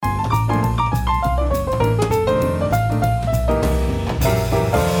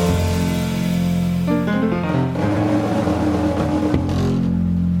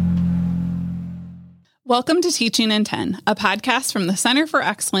Welcome to Teaching in 10, a podcast from the Center for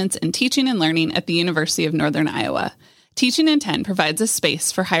Excellence in Teaching and Learning at the University of Northern Iowa. Teaching in 10 provides a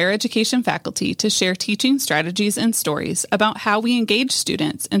space for higher education faculty to share teaching strategies and stories about how we engage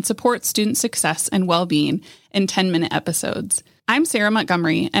students and support student success and well-being in 10-minute episodes. I'm Sarah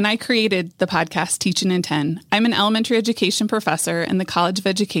Montgomery, and I created the podcast Teaching in 10. I'm an elementary education professor in the College of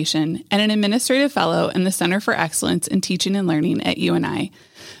Education and an administrative fellow in the Center for Excellence in Teaching and Learning at UNI.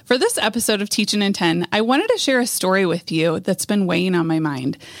 For this episode of Teaching in 10, I wanted to share a story with you that's been weighing on my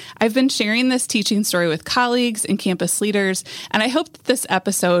mind. I've been sharing this teaching story with colleagues and campus leaders, and I hope that this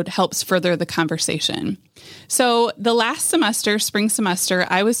episode helps further the conversation. So the last semester, spring semester,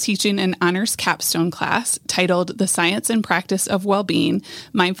 I was teaching an honors capstone class titled The Science and Practice of Wellbeing,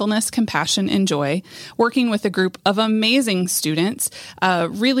 Mindfulness, Compassion, and Joy, working with a group of amazing students,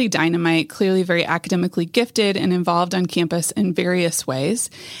 really dynamite, clearly very academically gifted and involved on campus in various ways.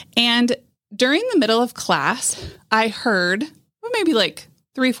 And during the middle of class, I heard, maybe like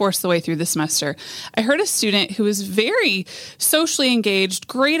 3/4 the way through the semester, I heard a student who was very socially engaged,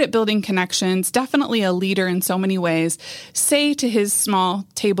 great at building connections, definitely a leader in so many ways, say to his small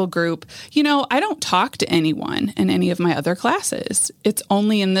table group, I don't talk to anyone in any of my other classes. It's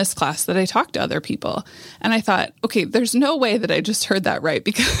only in this class that I talk to other people. And I thought, okay, there's no way that I just heard that right,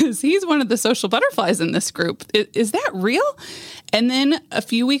 because he's one of the social butterflies in this group. Is that real? And then a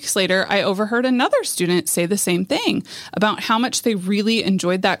few weeks later, I overheard another student say the same thing about how much they really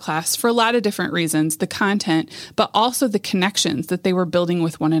enjoyed that class for a lot of different reasons, the content, but also the connections that they were building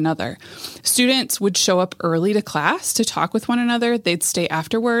with one another. Students would show up early to class to talk with one another. They'd stay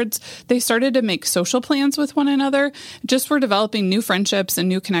afterwards. They started to make social plans with one another, just were developing new friendships and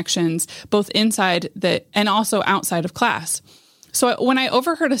new connections, both inside and also outside of class. So when I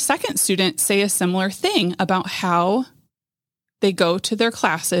overheard a second student say a similar thing about how they go to their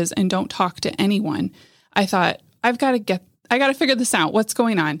classes and don't talk to anyone, I thought, I got to figure this out. What's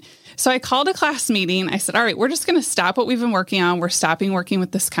going on? So I called a class meeting. I said, all right, we're just going to stop what we've been working on. We're stopping working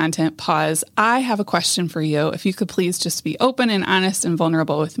with this content. Pause. I have a question for you. If you could please just be open and honest and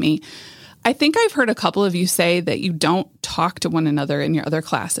vulnerable with me. I think I've heard a couple of you say that you don't talk to one another in your other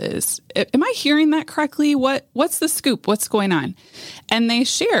classes. Am I hearing that correctly? What's the scoop? What's going on? And they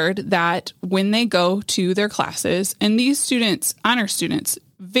shared that when they go to their classes, and these students, honor students,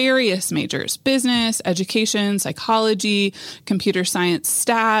 various majors, business, education, psychology, computer science,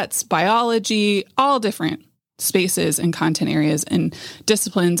 stats, biology, all different spaces and content areas and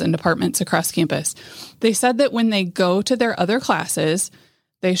disciplines and departments across campus. They said that when they go to their other classes,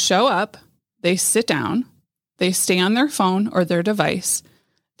 they show up, they sit down, they stay on their phone or their device,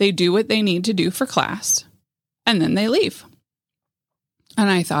 they do what they need to do for class, and then they leave. And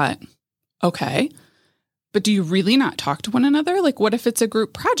I thought, okay, but do you really not talk to one another? Like, what if it's a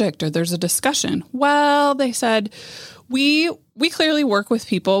group project or there's a discussion? Well, they said, we clearly work with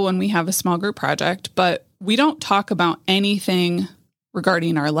people when we have a small group project, but we don't talk about anything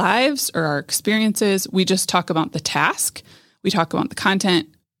regarding our lives or our experiences. We just talk about the task. We talk about the content.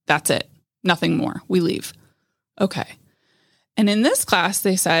 That's it. Nothing more. We leave. Okay. And in this class,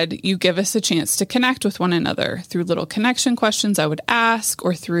 they said, you give us a chance to connect with one another through little connection questions I would ask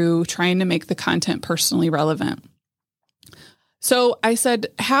or through trying to make the content personally relevant. So I said,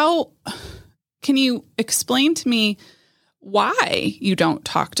 how can you explain to me why you don't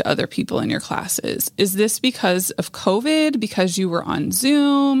talk to other people in your classes? Is this because of COVID, because you were on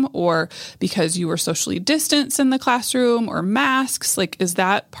Zoom, or because you were socially distanced in the classroom, or masks? Like, is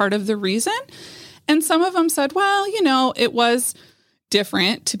that part of the reason? And some of them said, well, it was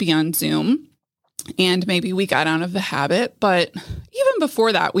different to be on Zoom, and maybe we got out of the habit, but even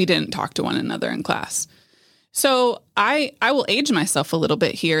before that, we didn't talk to one another in class. So I will age myself a little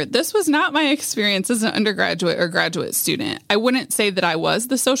bit here. This was not my experience as an undergraduate or graduate student. I wouldn't say that I was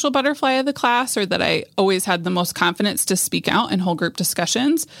the social butterfly of the class or that I always had the most confidence to speak out in whole group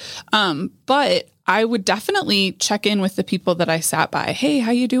discussions. But I would definitely check in with the people that I sat by. Hey,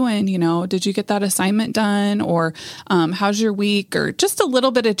 how you doing? Did you get that assignment done? Or how's your week? Or just a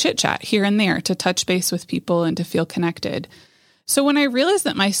little bit of chit chat here and there to touch base with people and to feel connected. So when I realized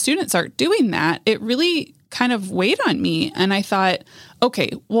that my students aren't doing that, it really kind of weighed on me. And I thought,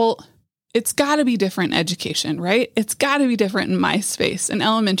 okay, well, it's got to be different in education, right? It's got to be different in my space, in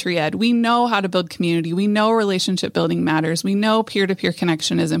elementary ed. We know how to build community. We know relationship building matters. We know peer-to-peer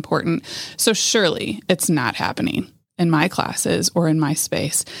connection is important. So surely it's not happening in my classes or in my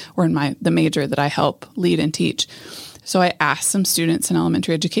space or in the major that I help lead and teach. So I asked some students in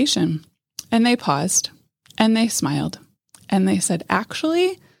elementary education, and they paused and they smiled and they said,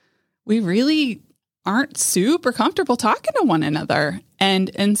 actually, we really aren't super comfortable talking to one another. And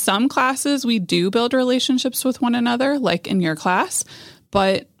in some classes, we do build relationships with one another, like in your class,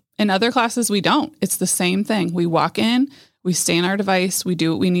 but in other classes, we don't. It's the same thing. We walk in, we stay in our device, we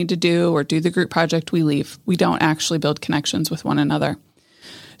do what we need to do, or do the group project, we leave. We don't actually build connections with one another.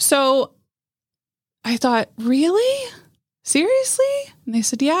 So I thought, really? Seriously? And they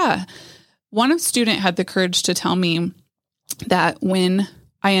said, yeah. One student had the courage to tell me that when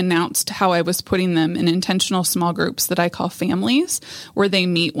I announced how I was putting them in intentional small groups that I call families, where they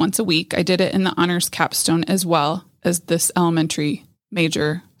meet once a week. I did it in the honors capstone as well as this elementary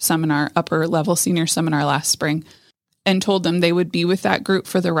major seminar, upper level senior seminar last spring, and told them they would be with that group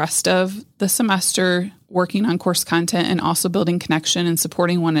for the rest of the semester, working on course content and also building connection and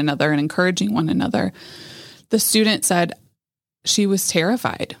supporting one another and encouraging one another. The student said she was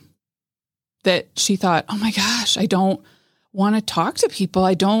terrified, that she thought, oh my gosh, I don't want to talk to people.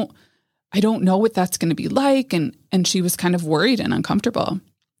 I don't know what that's going to be like. And she was kind of worried and uncomfortable.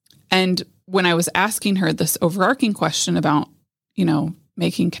 And when I was asking her this overarching question about,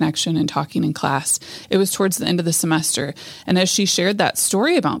 making connection and talking in class, it was towards the end of the semester. And as she shared that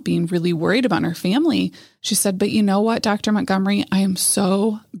story about being really worried about her family, she said, but you know what, Dr. Montgomery, I am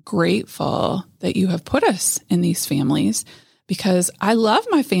so grateful that you have put us in these families because I love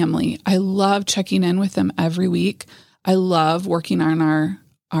my family. I love checking in with them every week. I love working on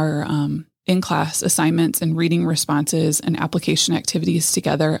our in-class assignments and reading responses and application activities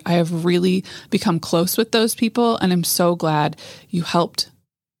together. I have really become close with those people, and I'm so glad you helped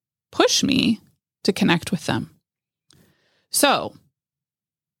push me to connect with them. So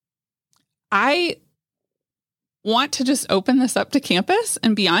I want to just open this up to campus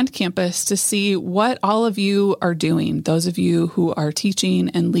and beyond campus to see what all of you are doing, those of you who are teaching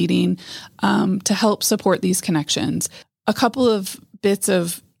and leading, to help support these connections. A couple of bits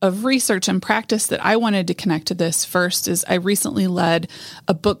of research and practice that I wanted to connect to this first is I recently led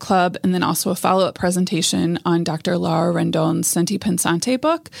a book club and then also a follow-up presentation on Dr. Laura Rendon's Senti Pensante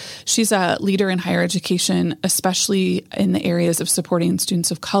book. She's a leader in higher education, especially in the areas of supporting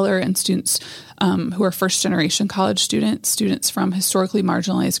students of color and students who are first-generation college students from historically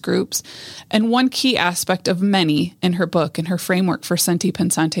marginalized groups. And one key aspect of many in her book and her framework for Senti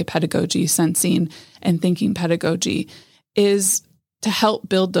Pensante pedagogy, sensing and thinking pedagogy, is to help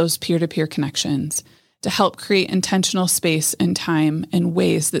build those peer-to-peer connections, to help create intentional space and time and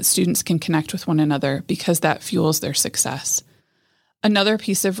ways that students can connect with one another because that fuels their success. Another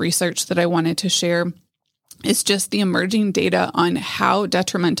piece of research that I wanted to share is just the emerging data on how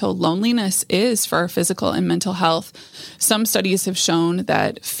detrimental loneliness is for our physical and mental health. Some studies have shown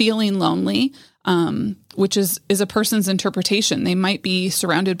that feeling lonely, which is a person's interpretation. They might be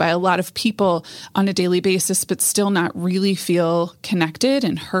surrounded by a lot of people on a daily basis, but still not really feel connected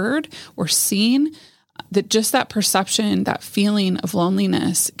and heard or seen. That just that perception, that feeling of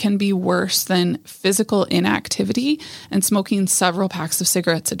loneliness can be worse than physical inactivity and smoking several packs of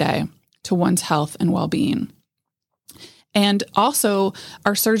cigarettes a day to one's health and well-being. And also,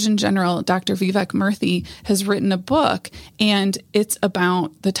 our Surgeon General, Dr. Vivek Murthy, has written a book, and it's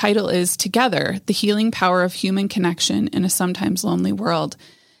about, the title is Together, The Healing Power of Human Connection in a Sometimes Lonely World.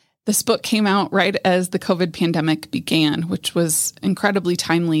 This book came out right as the COVID pandemic began, which was incredibly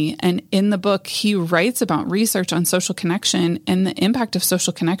timely. And in the book, he writes about research on social connection and the impact of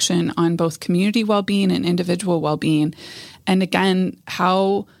social connection on both community well-being and individual well-being. And again,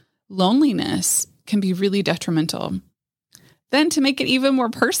 how loneliness can be really detrimental. Then to make it even more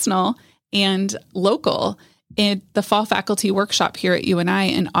personal and local, in the fall faculty workshop here at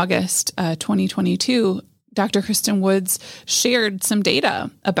UNI in August 2022, Dr. Kristen Woods shared some data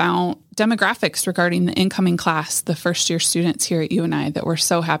about demographics regarding the incoming class, the first-year students here at UNI that we're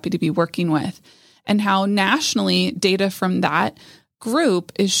so happy to be working with, and how nationally data from that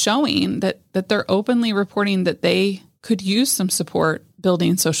group is showing that they're openly reporting that they could use some support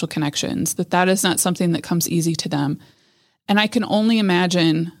building social connections, that is not something that comes easy to them. And I can only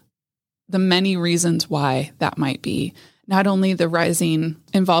imagine the many reasons why that might be. Not only the rising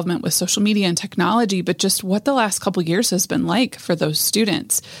involvement with social media and technology, but just what the last couple of years has been like for those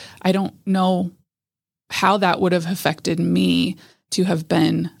students. I don't know how that would have affected me to have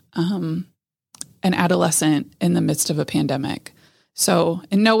been an adolescent in the midst of a pandemic. So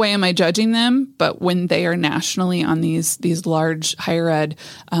in no way am I judging them, but when they are nationally on these large higher ed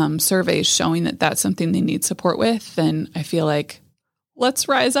surveys showing that that's something they need support with, then I feel like let's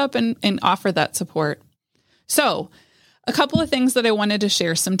rise up and offer that support. So A couple of things that I wanted to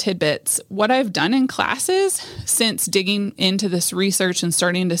share, some tidbits. What I've done in classes since digging into this research and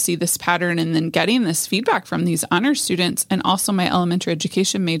starting to see this pattern and then getting this feedback from these honors students and also my elementary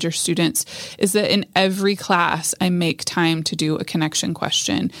education major students is that in every class, I make time to do a connection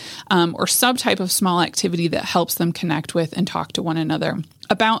question or some type of small activity that helps them connect with and talk to one another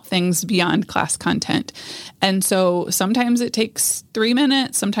about things beyond class content. And so sometimes it takes 3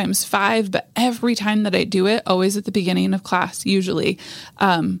 minutes, sometimes 5, but every time that I do it, always at the beginning of class, usually,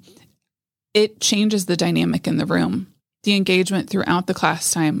 it changes the dynamic in the room. The engagement throughout the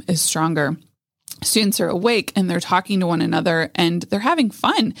class time is stronger. Students are awake and they're talking to one another and they're having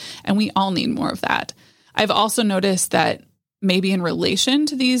fun. And we all need more of that. I've also noticed that maybe in relation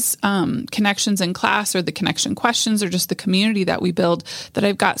to these connections in class or the connection questions or just the community that we build, that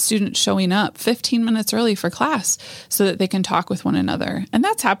I've got students showing up 15 minutes early for class so that they can talk with one another. And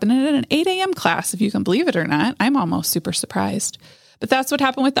that's happening at an 8 a.m. class, if you can believe it or not. I'm almost super surprised. But that's what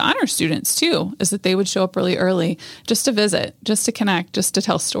happened with the honor students too, is that they would show up really early just to visit, just to connect, just to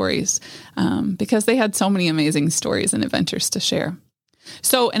tell stories, because they had so many amazing stories and adventures to share.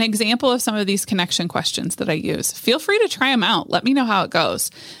 So an example of some of these connection questions that I use, feel free to try them out. Let me know how it goes.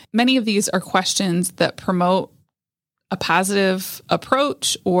 Many of these are questions that promote a positive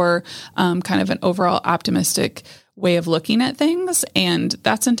approach or kind of an overall optimistic way of looking at things. And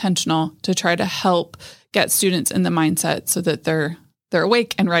that's intentional to try to help get students in the mindset so that they're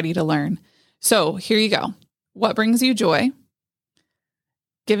awake and ready to learn. So here you go. What brings you joy?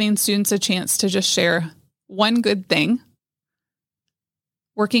 Giving students a chance to just share one good thing.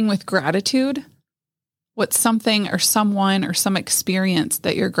 Working with gratitude. What's something or someone or some experience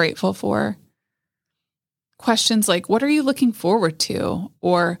that you're grateful for? Questions like, what are you looking forward to?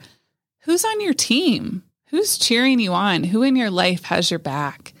 Or who's on your team? Who's cheering you on? Who in your life has your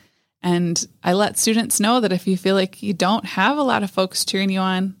back? And I let students know that if you feel like you don't have a lot of folks cheering you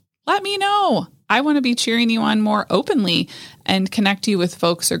on, let me know. I want to be cheering you on more openly and connect you with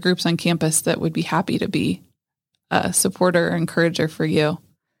folks or groups on campus that would be happy to be a supporter or encourager for you.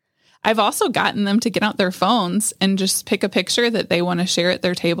 I've also gotten them to get out their phones and just pick a picture that they want to share at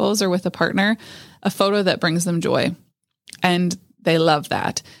their tables or with a partner, a photo that brings them joy. And they love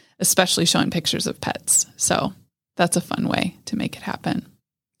that, especially showing pictures of pets. So that's a fun way to make it happen.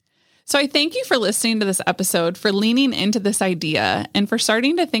 So I thank you for listening to this episode, for leaning into this idea, and for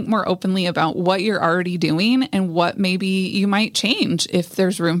starting to think more openly about what you're already doing and what maybe you might change if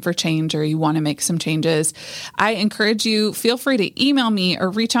there's room for change or you want to make some changes. I encourage you, feel free to email me or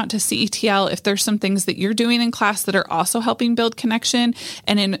reach out to CETL if there's some things that you're doing in class that are also helping build connection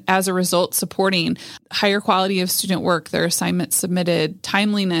and as a result, supporting higher quality of student work, their assignments submitted,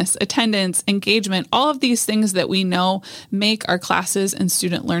 timeliness, attendance, engagement, all of these things that we know make our classes and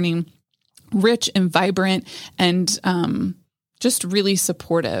student learning rich and vibrant and just really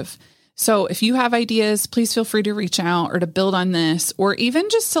supportive. So if you have ideas, please feel free to reach out or to build on this, or even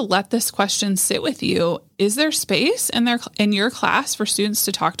just to let this question sit with you. Is there space in your class for students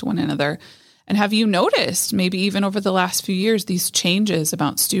to talk to one another? And have you noticed, maybe even over the last few years, these changes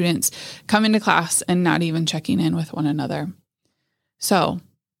about students coming to class and not even checking in with one another? So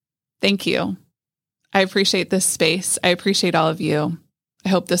thank you. I appreciate this space. I appreciate all of you. I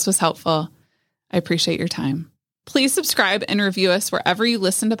hope this was helpful. I appreciate your time. Please subscribe and review us wherever you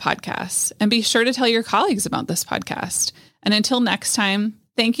listen to podcasts, and be sure to tell your colleagues about this podcast. And until next time,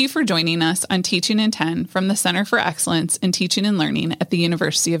 thank you for joining us on Teaching in 10 from the Center for Excellence in Teaching and Learning at the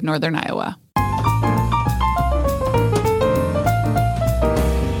University of Northern Iowa.